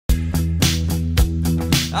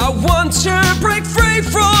I want to break free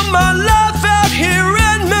from my life out here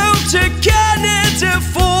and move to Canada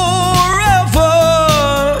forever.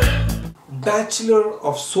 Bachelor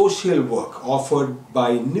of Social Work offered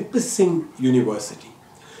by NIPISSING University.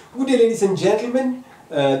 Good day, ladies and gentlemen.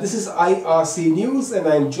 This is IRC News and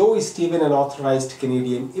I am Joey Stephen, an authorized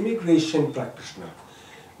Canadian immigration practitioner,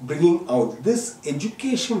 bringing out this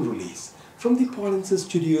education release from the Polinsys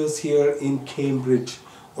studios here in Cambridge,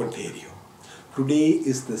 Ontario. Today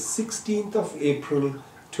is the 16th of April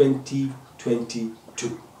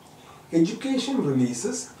 2022. Education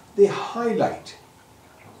releases, they highlight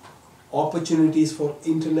opportunities for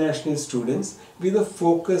international students with a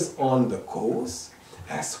focus on the course,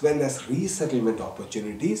 as well as resettlement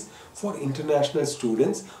opportunities for international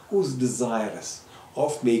students who's desirous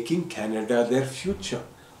of making Canada their future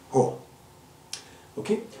home.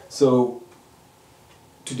 Okay, so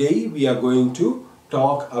today we are going to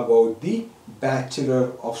talk about the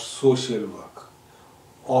Bachelor of Social Work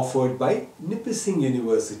offered by NIPISSING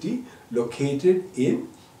University, located in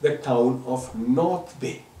the town of North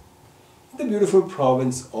Bay, in the beautiful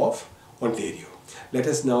province of Ontario. Let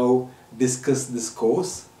us now discuss this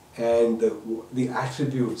course and the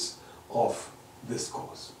attributes of this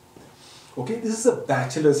course. Okay, this is a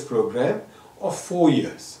bachelor's program of 4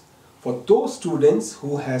 years for those students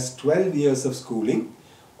who has 12 years of schooling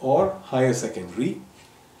or higher secondary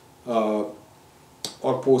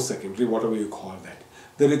or post-secondary, whatever you call that.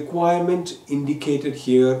 The requirement indicated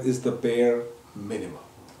here is the bare minimum.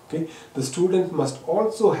 Okay, the student must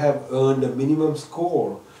also have earned a minimum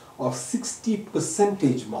score of 60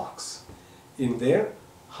 percentage marks in their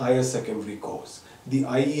higher secondary course. The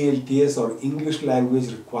IELTS or English language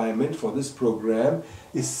requirement for this program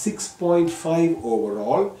is 6.5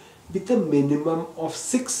 overall, with a minimum of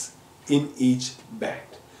 6 in each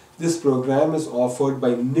band. This program is offered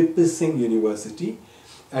by NIPISSING University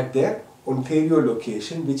at their Ontario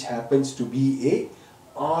location, which happens to be a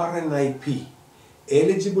RNIP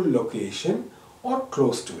eligible location or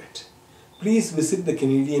close to it. Please visit the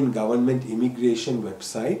Canadian Government Immigration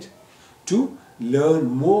website to learn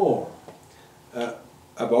more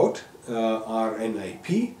about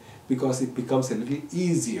RNIP, because it becomes a little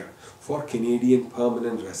easier for Canadian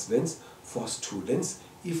permanent residents, for students,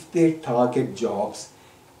 if they target jobs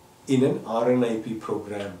in an RNIP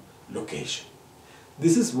program location.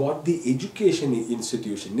 This is what the education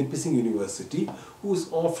institution, NIPISSING University, who is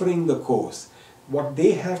offering the course, what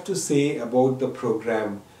they have to say about the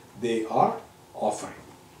program they are offering.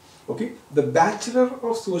 Okay, the Bachelor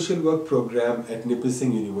of Social Work program at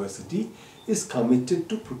NIPISSING University is committed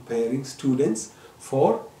to preparing students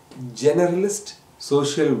for generalist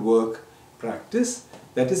social work practice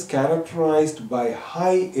that is characterized by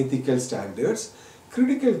high ethical standards,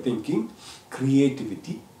 critical thinking,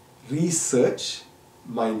 creativity, research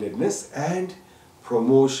mindedness, and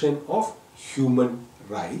promotion of human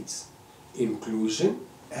rights, inclusion,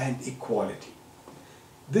 and equality.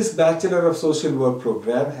 This Bachelor of Social Work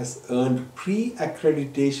program has earned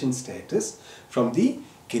pre-accreditation status from the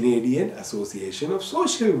Canadian Association of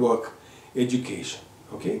Social Work Education.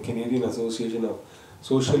 Okay, Canadian Association of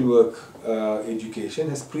Social Work Education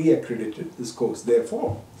has pre-accredited this course.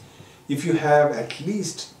 Therefore, if you have at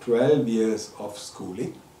least 12 years of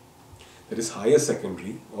schooling, that is higher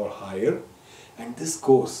secondary or higher, and this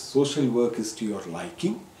course, social work, is to your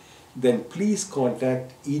liking, then please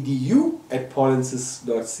contact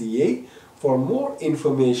edu@polinsys.ca for more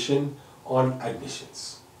information on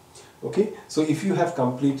admissions. Okay, so if you have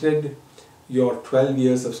completed your 12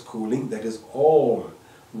 years of schooling, that is all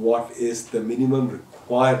what is the minimum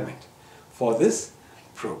requirement for this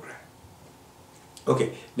program.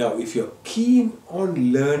 Okay, now if you're keen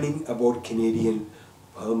on learning about Canadian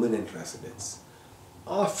permanent residents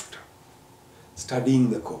after studying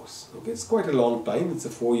the course, okay, it's quite a long time, it's a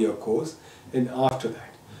 4-year course, and after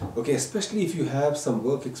that, okay, especially if you have some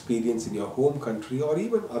work experience in your home country or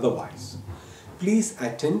even otherwise, please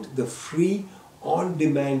attend the free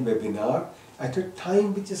on-demand webinar at a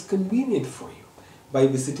time which is convenient for you by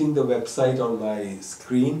visiting the website on my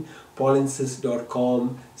screen,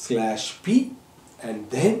 polinsys.com/p,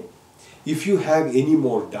 and then if you have any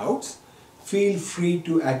more doubts, feel free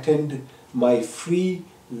to attend my free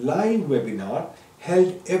live webinar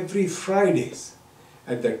held every Fridays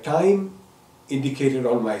at the time indicated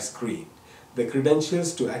on my screen. The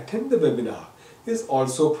credentials to attend the webinar is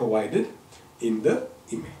also provided in the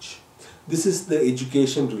image. This is the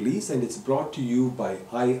education release, and it's brought to you by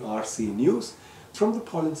IRC News from the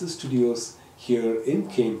Polinsys studios here in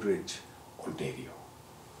Cambridge, Ontario.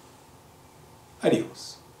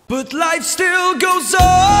 Adios. But life still goes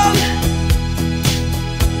on.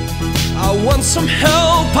 I want some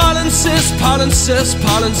help. Polinsys, Polinsys,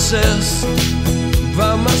 Polinsys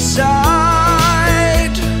by my side.